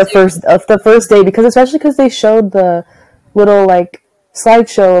them were realization- the first day because especially because they showed the little like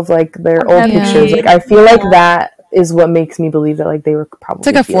slideshow of like their old Yeah. pictures. Like I feel like that is what makes me believe that like they were probably It's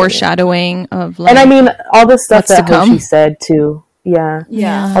like a feeling it. foreshadowing of like And I mean all the stuff what's that to come. Hoshi said too. Yeah.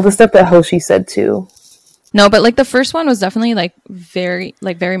 Yeah. All the stuff that Hoshi said too. No, but like the first one was definitely like very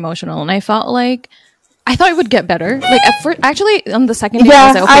emotional, and I felt like I thought it would get better. Like at first, actually, on the second day,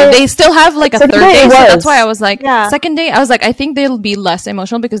 I was like, okay, they still have like a third second day day, it so was. that's why I was like, Yeah. second day, I was like, I think they'll be less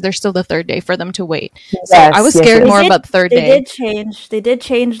emotional because there's still the third day for them to wait. So Yes, I was yes, scared yes. more They about the third They day. did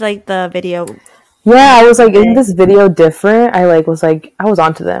change like the video. Yeah, I was like, isn't this video different? I was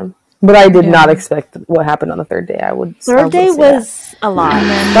onto them. But I did not expect what happened on the third day. I would Third day say was a lot.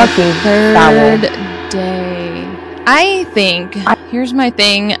 that. Fucking Third foul. day. I think here's my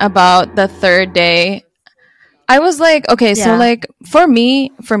thing about the third day. I was like, okay, so Yeah. like for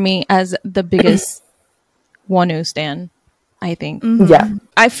me as the biggest Wonu stan, I think Yeah.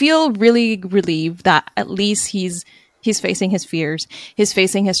 I feel really relieved that at least he's facing his fears, he's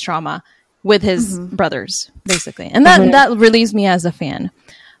facing his trauma with his brothers, basically, and that relieves me as a fan.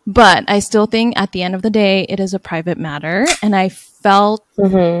 But I still think at the end of the day, it is a private matter, and I felt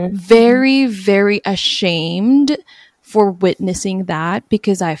very, very ashamed for witnessing that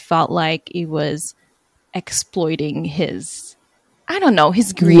because I felt like it was exploiting his, I don't know,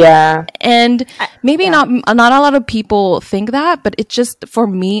 his greed. Yeah. And maybe not a lot of people think that, but it just, for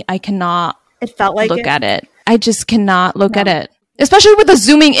me, I cannot It felt like look at it. I just cannot look at it. Especially with the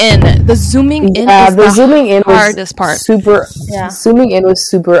zooming in. The zooming in Yeah, is the the zooming in was hardest part. zooming in was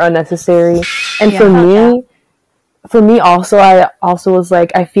super unnecessary. And for me also, I also was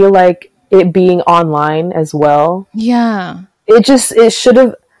like, I feel like it being online as well, Yeah. it should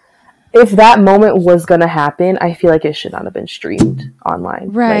have, if that moment was gonna happen, I feel like it should not have been streamed online.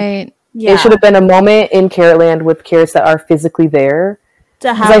 Like, Right. Yeah. it should have been a moment in CARATLAND with carrots that are physically there.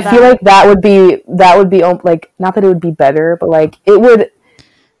 to Because have I feel like that would be like, not that it would be better, but like it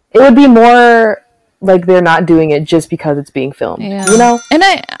would be more like they're not doing it just because it's being filmed. Yeah. You know? And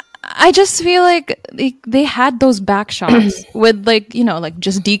I just feel like they had those back shots with like, like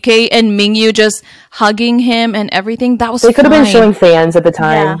just DK and Mingyu just hugging him and everything. That was They could have been fine. showing fans at the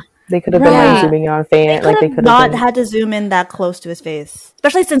time. Yeah. They could have been Right. like zooming in on fan. Like they could not have been. had to zoom in that close to his face,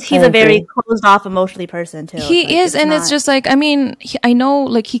 especially since he's I a very agree. closed off emotionally person too. He Like, is, and it's not- just like, I mean, I know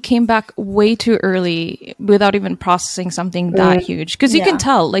like he came back way too early without even processing something that huge. Because you can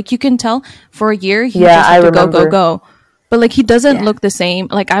tell for a year he Yeah, just had I to go, remember. go. But like he doesn't look the same.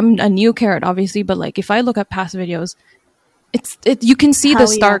 Like I'm a new carrot, obviously, but like if I look at past videos, you can see the How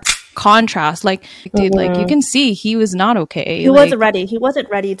he stark contrast. Like, dude, like you can see he was not okay. he like, wasn't ready. He wasn't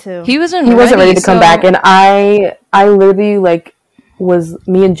ready to. He wasn't. He wasn't ready to come so- back, and I literally like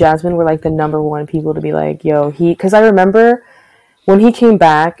me and Jasmine were like the number one people to be like, yo, because I remember when he came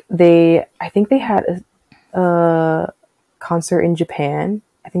back, I think they had a concert in Japan.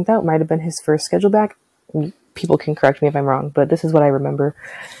 I think that might have been his first schedule back. People can correct me if I'm wrong, but this is what I remember.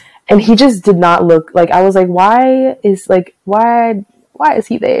 And he just did not look like, I was like, why is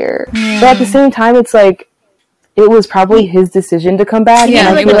he there? But at the same time, it's like, it was probably his decision to come back. Yeah, And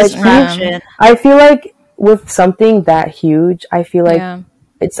I Like feel a like distraction. I feel like with something that huge, I feel like Yeah.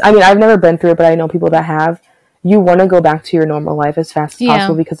 I mean, I've never been through it, but I know people that have. You want to go back to your normal life as fast as Yeah.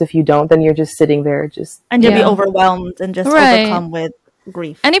 possible, because if you don't, then you're just sitting there just... And you'll be Yeah. overwhelmed and just Right. overcome with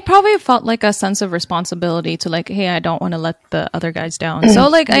grief. And he probably felt like a sense of responsibility to like, hey, I don't want to let the other guys down. So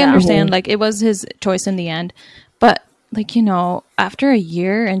like, I Yeah. understand, like it was his choice in the end, but like, you know, after a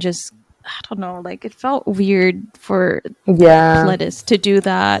year and just, I don't know, like it felt weird for Yeah. Pledis to do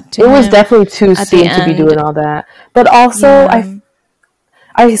that. To It was him definitely too at the soon to be end. doing all that. But also, Yeah.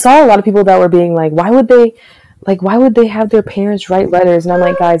 I saw a lot of people that were being like, why would they have their parents write letters? And I'm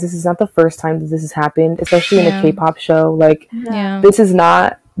like, guys, this is not the first time that this has happened, especially in Yeah. a K-pop show. Like, Yeah. this is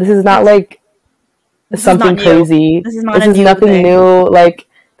not like something not new. crazy. This is not This a is new nothing thing. new. Like,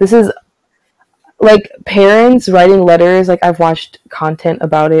 this is like parents writing letters. Like, I've watched content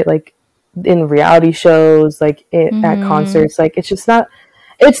about it, like in reality shows, like at concerts. Like, it's just not,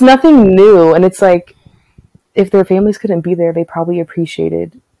 it's nothing new. And it's like, if their families couldn't be there, they probably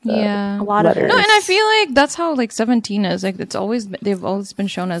appreciated Yeah. A lot of letters. it. No, and I feel like that's how like 17 is. Like they've always been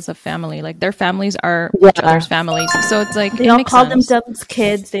shown as a family. Like their families are each Yeah. other's families. So it's like They it all makes call sense. themselves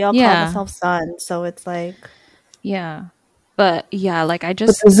kids. They all Yeah. call themselves sons. So it's like Yeah. But yeah, like I But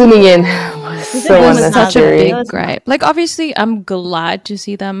just the zooming in was so it was was not such a good. unnecessary. It was big gripe. Like obviously I'm glad to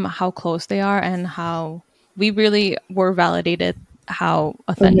see them how close they are and how we really were validated how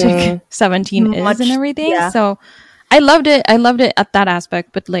authentic 17 is Much- and everything. yeah. So I loved it. I loved it at that aspect,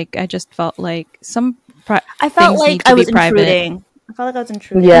 but like I just felt like some I felt things like need to I be was private. intruding. I felt like I was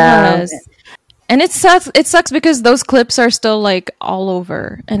intruding. Yeah. Yes. And it sucks. It sucks because those clips are still like all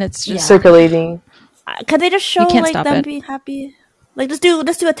over, and it's just Circulating. Can they just show can't like stop them it. being happy? Like just do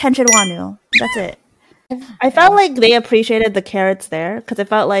attention Wanu. That's it. I felt like they appreciated the carrots there because it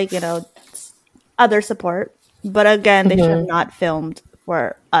felt like other support. But again, they should have not filmed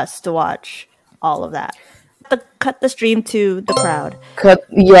for us to watch all of that. Cut the stream to the crowd.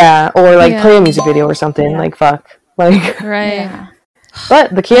 Or like Yeah. play a music video or something. Yeah. Like, fuck. Like, right.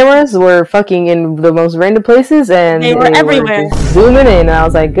 but the cameras were fucking in the most random places, and They were everywhere. just zooming in. And I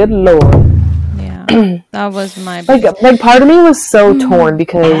was like, good lord. Yeah, that was my Like part of me was so torn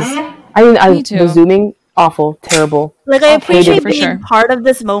because Me too. the zooming, awful, terrible. Like I appreciate for being sure. part of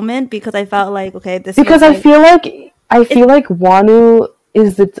this moment because I felt like this Because was, I feel like Wanu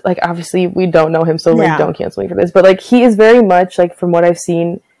is like, obviously we don't know him, so like Yeah. don't cancel me for this, but like he is very much like, from what I've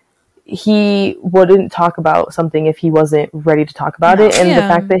seen, he wouldn't talk about something if he wasn't ready to talk about it, and the Yeah.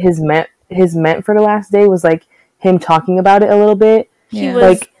 fact that his meant for the last day was like him talking about it a little bit. he Yeah. was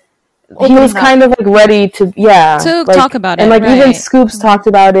Like he opening was up. kind of like ready to To like, talk about and it, like even right. Scoops talked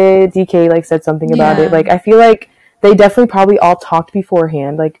about it. DK like said something about Yeah. it. Like I feel like they definitely probably all talked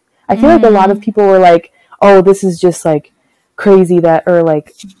beforehand. Like I feel like a lot of people were like, oh, this is just like crazy that, or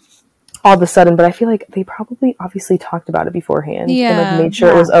like all of a sudden, but I feel like they probably obviously talked about it beforehand and Yeah. like made sure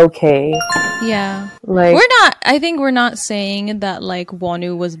it was okay. Yeah. Like I think we're not saying that like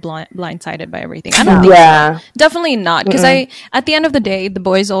Wanu was blindsided by everything. I don't think yeah. definitely not, because at the end of the day, the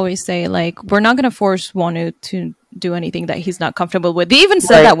boys always say like we're not going to force Wanu to do anything that he's not comfortable with. They even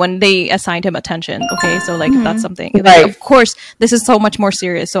said Right. that when they assigned him attention. Okay, so like that's something. Like, Right. of course, this is so much more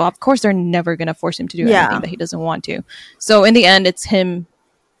serious. So of course they're never going to force him to do Yeah. anything that he doesn't want to. So in the end, it's him.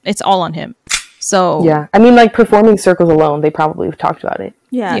 It's all on him. So Yeah. I mean, like performing circles alone, they probably talked about it.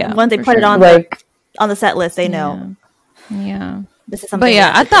 Yeah, when they for put it sure. on Like on the set list, they know yeah. this is something. But yeah,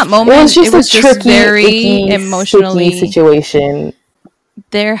 we have at to that do. moment, it was just a tricky, very icky, emotionally. sticky situation.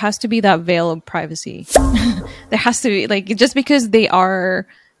 There has to be that veil of privacy. There has to be, like, just because they are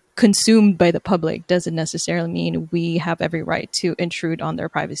consumed by the public doesn't necessarily mean we have every right to intrude on their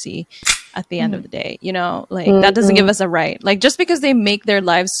privacy at the end of the day. You know, like that doesn't give us a right. Like just because they make their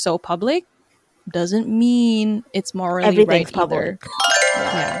lives so public doesn't mean it's morally Everything's right public. either.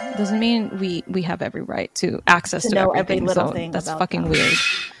 Yeah, doesn't mean we have every right to access to know every everything. little So thing that's about fucking them. weird.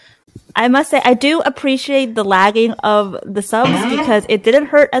 I must say, I do appreciate the lagging of the subs because it didn't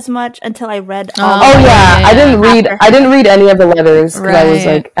hurt as much until I read all. Oh the yeah, yeah. I didn't read any of the letters because I was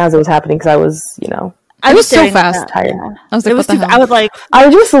Right. like, as it was happening, because I was, I It was so staring at fast. that, tired. yeah. I was like, It was what the too. hell? I was like, I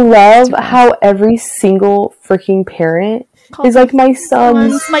just love how every single freaking parent is like, my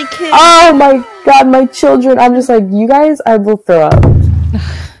sons, my kid. oh my god, my children. I'm just like, you guys, I will throw up.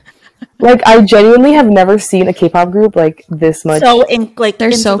 Like, I genuinely have never seen a K-pop group like this much. So in like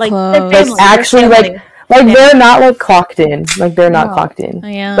They're so like, close. they're Like, family, they're actually, family. like they're not like clocked in. Like they're not No. clocked in.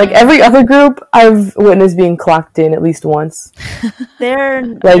 Yeah. Like every other group I've witnessed being clocked in at least once. they're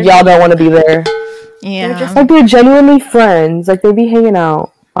Like y'all don't want to be there. Yeah. just- Like they're genuinely friends. Like they be hanging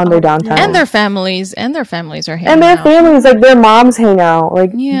out on their downtime. And their families are hanging out. And their families, like their moms hang out.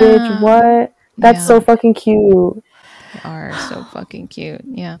 Like, bitch, what? That's so fucking cute. They are so fucking cute.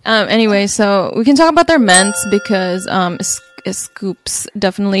 Yeah. Anyway, so we can talk about their mints because Scoops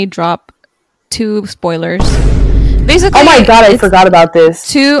definitely drop 2 spoilers. Basically, oh my god, I forgot about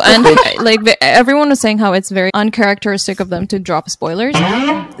this. 2 and like everyone was saying how it's very uncharacteristic of them to drop spoilers.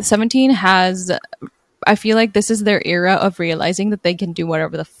 17 has, I feel like this is their era of realizing that they can do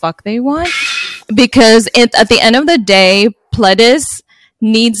whatever the fuck they want, because at the end of the day, Pledis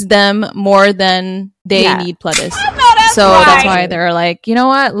needs them more than they need Pledis. So that's why they're like, you know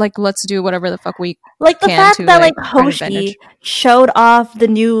what? Like, let's do whatever the fuck we like the can fact to, that like Hoshi showed off the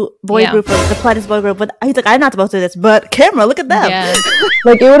new boy group, the Pledis boy group, but he's like, I'm not supposed to do this, but camera, look at them. Yeah.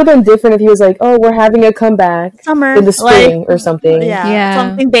 Like, it would have been different if he was like, oh, we're having a comeback Summer in the spring or something. Yeah,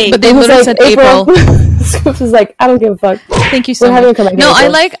 something big. But they literally said April. Scoops is like, I don't give a fuck. Thank you so We're having much. a comeback. No,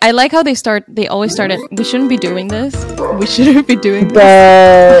 I like how they always start it. We shouldn't be doing this. We shouldn't be doing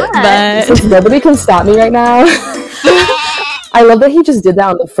this. But since nobody can stop me right now. I love that he just did that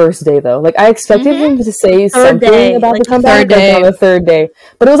on the first day, though. Like, I expected him to say something about the comeback on the third day.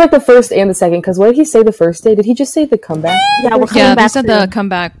 But it was like the first and the second, because what did he say the first day? Did he just say the comeback? Yeah, we're coming back. He said the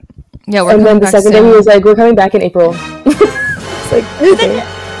comeback. Yeah, we're coming back. And then the second day, he was like, we're coming back in April. It's like, okay,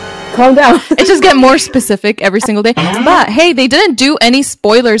 calm down. It just get more specific every single day. But hey, they didn't do any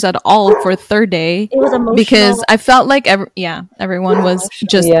spoilers at all for third day. It was emotional. Because I felt like everyone was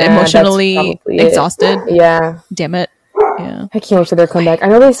just emotionally exhausted. Yeah. Damn it. Yeah. I can't wait for their comeback. I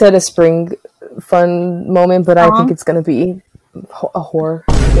know they said a spring fun moment, but I think it's going to be a horror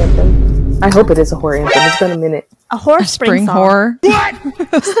anthem. I hope it is a horror anthem. It's been a minute. A horror spring song. Horror?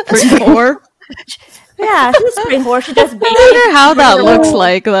 What? Spring horror? Yeah, she's a spring horror. She just I wonder how that looks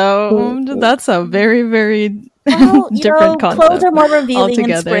like, though. That's a very, very different concept. Clothes are more revealing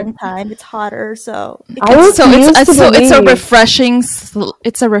altogether. in springtime. It's hotter, so it's a refreshing slut.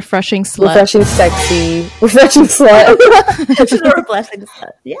 Refreshing, sexy, refreshing slut. She's a refreshing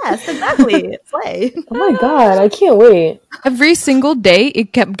slut. Yes, exactly. Slay. Oh my god, I can't wait. Every single day,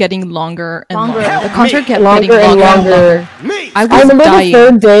 it kept getting longer and longer. The concert kept longer getting and longer. I remember dying.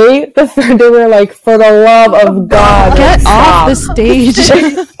 the third day we were like, for the love of God, get off the stage.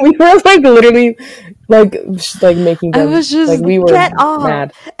 We were like literally like making them. I was just like, we were get off.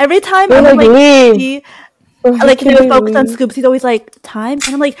 mad. Every time we're I'm like, leave. See, like they were focused on Scoops, he's always like, time,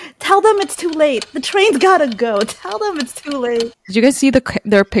 and I'm like, tell them it's too late. The train's gotta go. Tell them it's too late. Did you guys see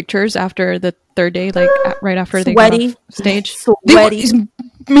their pictures after the third day, like right after they Sweaty. got off stage? Sweaty.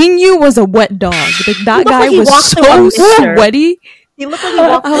 Mingyu was a wet dog. Like, that guy like was so sweaty. He looked like he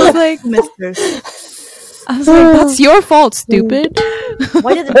walked I was like, that's your fault, stupid.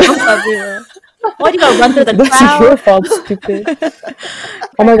 Why did it jump everywhere? Why do you gotta run through the crowd? That's your fault, stupid.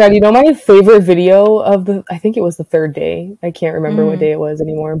 Oh my god, you know my favorite video of I think it was the third day. I can't remember what day it was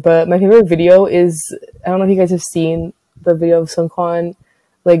anymore. But my favorite video is, I don't know if you guys have seen the video of Sungkwan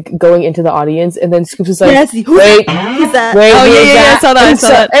like going into the audience, and then Scoops is like, yes, wait, who's that? Wait, I saw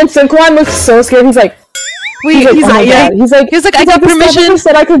that. And Sungkwan looks so scared. He's like, wait, he's like, I got permission.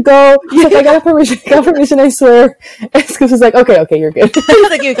 Said I could go. He's like, I got permission. I swear. And Scoops is like, okay, you're good. He's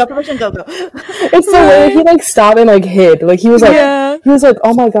like, you got permission, go. It's so weird. He like stopped and like hid. Like he was like,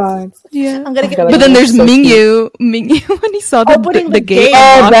 oh my god. Yeah. I'm gonna get. But then there's Mingyu. Mingyu when he saw the gate.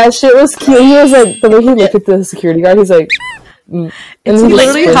 Oh, that shit was cute. He was like, the way he looked at the security guard, he's like. And it's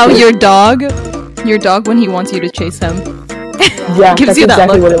literally how your dog when he wants you to chase him. Yeah, gives that's you that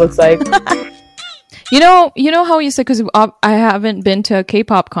exactly look. what it looks like. You know how you said, because I haven't been to a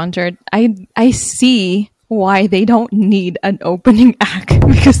K-pop concert. I see why they don't need an opening act,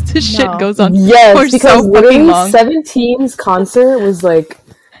 because this shit goes on for because so fucking long. 17's concert was like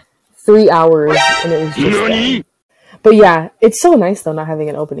 3 hours, and it was just. But yeah, it's so nice though not having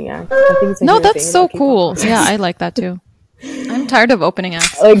an opening act. I think it's that's so cool. Yeah, I like that too. I'm tired of opening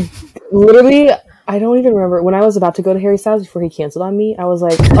acts. Like, literally, I don't even remember. When I was about to go to Harry Styles before he canceled on me, I was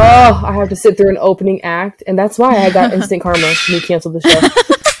like, oh, I have to sit through an opening act. And that's why I got instant karma when he canceled the show.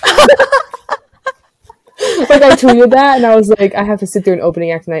 Like, I tweeted that, and I was like, I have to sit through an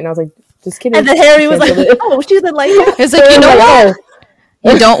opening act tonight. And I was like, just kidding. And then Harry was like, oh, she didn't like it. It's like, you know what?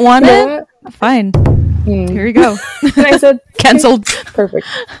 You don't want it? Fine. Here you go. And I said, canceled. Perfect.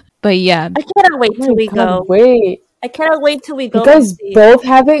 But yeah. I cannot wait till we go. I cannot wait till we go. You guys both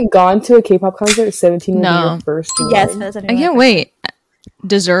haven't gone to a K-pop concert. 17 will be your first one. Yes, I can't wait.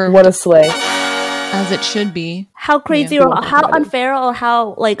 Deserved. What a slay. As it should be. How crazy or how unfair or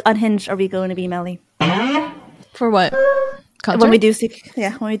how like unhinged are we going to be, Melly? For what? concert? When we do see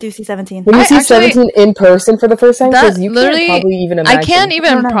C17. When you see actually- 17 in person for the first time, because That you literally, can't probably even imagine. I can't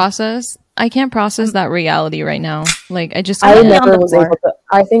even No, no. process. I can't process that reality right now. Like I just. I on never the was floor. able to.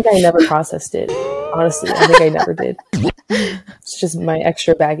 I think I never processed it. Honestly, I think I never did. It's just my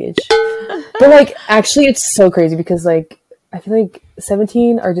extra baggage. But like, actually, it's so crazy because like, I feel like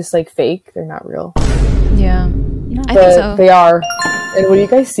 17 are just like fake. They're not real. Yeah, No. I But think so. they are. And when you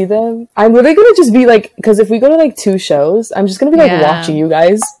guys see them, I'm literally gonna just be like, because if we go to like 2 shows, I'm just gonna be like Yeah. watching you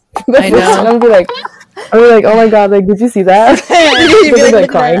guys. I know. I'm gonna be like, oh my god, like, did you see that? You'd be We'll be, like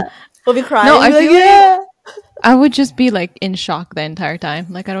crying. We'll be crying. No, I We'll be feel like- yeah. I would just be like in shock the entire time.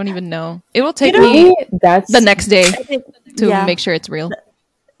 Like I don't even know. It will take Me, me that's the next day I think, to yeah. make sure it's real.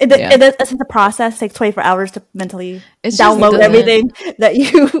 It's the process takes 24 hours to mentally It's just download doesn't- everything that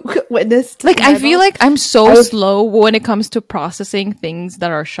you witnessed. Like in I my feel book. like I'm so slow when it comes to processing things that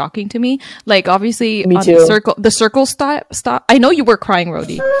are shocking to me. Like obviously Me on too. the circle stop. I know you were crying,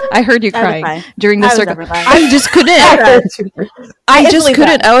 Rhodey. I heard you I was crying crying. during the I was circle. never crying. I just couldn't. I just instantly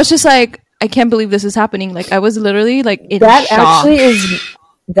couldn't. cried. I was just like, I can't believe this is happening. Like I was literally like in that shock. actually is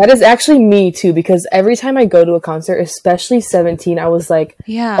that is actually me too, because every time I go to a concert, especially 17, I was like,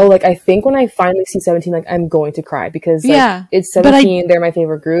 Yeah. oh, like I think when I finally see 17, like I'm going to cry because like, Yeah. it's But I- 17, they're my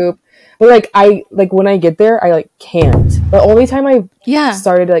favorite group. But like when I get there, I like can't. The only time I Yeah.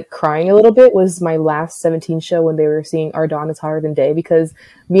 started like crying a little bit was my last 17 show when they were singing Our Dawn is Hotter Than Day, because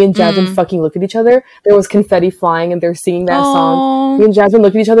me and Jasmine fucking looked at each other. There was confetti flying and they're singing that song. Me and Jasmine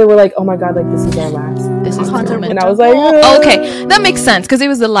looked at each other. We're like, oh my god, like this is our last. This is the Concert moment. And I was like, Oh, okay, that makes sense because it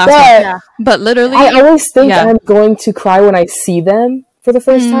was the last But- one. Yeah. But literally, I always think Yeah. I'm going to cry when I see them for the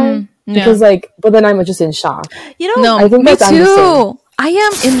first time because like, but then I'm just in shock. You know, no, I think me that's- I'm the too. I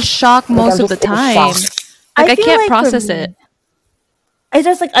am in shock most I'm of the just in time. shock. Like I feel can't like for process me- it. It's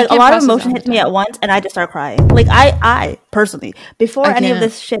just like a can't lot of process it emotion all hits the me time. at once, and I just start crying. Like I personally, before I any of can't.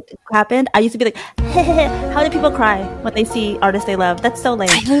 this shit happened, I used to be like, "How do people cry when they see artists they love? That's so lame."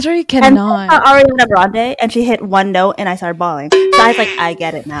 I literally And cannot. Ariana Grande, and she hit one note, and I started bawling. So I was like, "I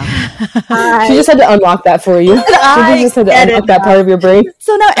get it now." She just had to unlock that for you. I She just had to get it unlock that now. part of your brain.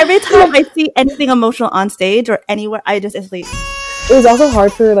 So now every time I see anything emotional on stage or anywhere, I just instantly. It was also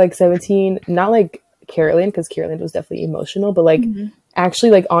hard for like 17, not like CARATLAND, because CARATLAND was definitely emotional, but like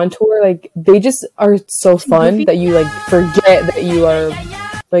actually like on tour, like they just are so fun Goofy. that you like forget that you are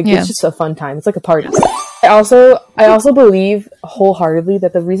like Yeah. it's just a fun time. It's like a party. I also believe wholeheartedly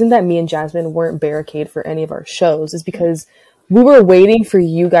that the reason that me and Jasmine weren't barricade for any of our shows is because we were waiting for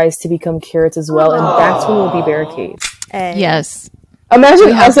you guys to become carrots as well, and that's when we'll be barricade. Yes. Imagine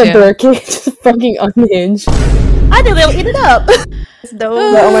We have us at to. barricade just fucking unhinged. I think they'll eat it up. No.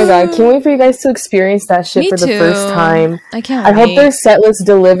 But, oh my god, can't wait for you guys to experience that shit Me for the too. first time. I can't. I hope wait. their set list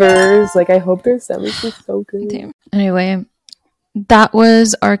delivers. Like, I hope their set list is so good. Damn. Anyway, that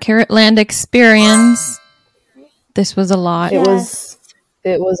was our CARATLAND experience. This was a lot. It was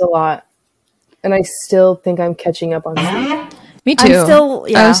a lot. And I still think I'm catching up on that. Me too. I'm still,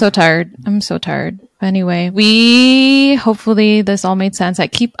 I was so tired. I'm so tired. But anyway, hopefully this all made sense. I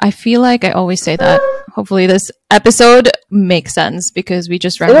feel like I always say that. Hopefully this episode makes sense because we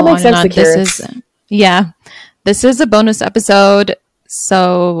just ramble It'll make on and sense on. to This is a bonus episode.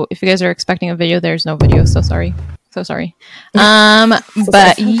 So if you guys are expecting a video, there's no video. So sorry.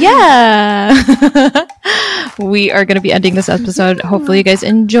 But yeah, we are going to be ending this episode. Hopefully you guys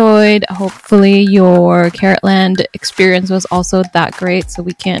enjoyed. Hopefully your CARATLAND experience was also that great. So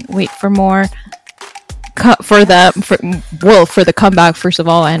we can't wait for more for the comeback first of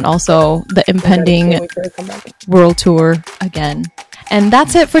all, and also the impending Can't wait for it to come back. world tour again. And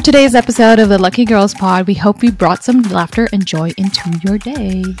that's it for today's episode of the Lucky Girls Pod. We hope we brought some laughter and joy into your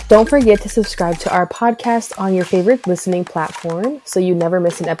day. Don't forget to subscribe to our podcast on your favorite listening platform so you never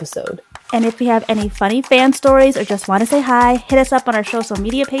miss an episode. And if you have any funny fan stories or just want to say hi, hit us up on our social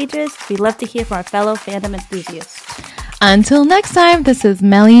media pages. We'd love to hear from our fellow fandom enthusiasts. Until next time, this is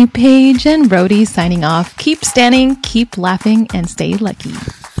Melly, Paige, and Rhodey signing off. Keep standing, keep laughing, and stay lucky.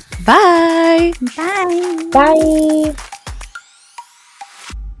 Bye! Bye! Bye!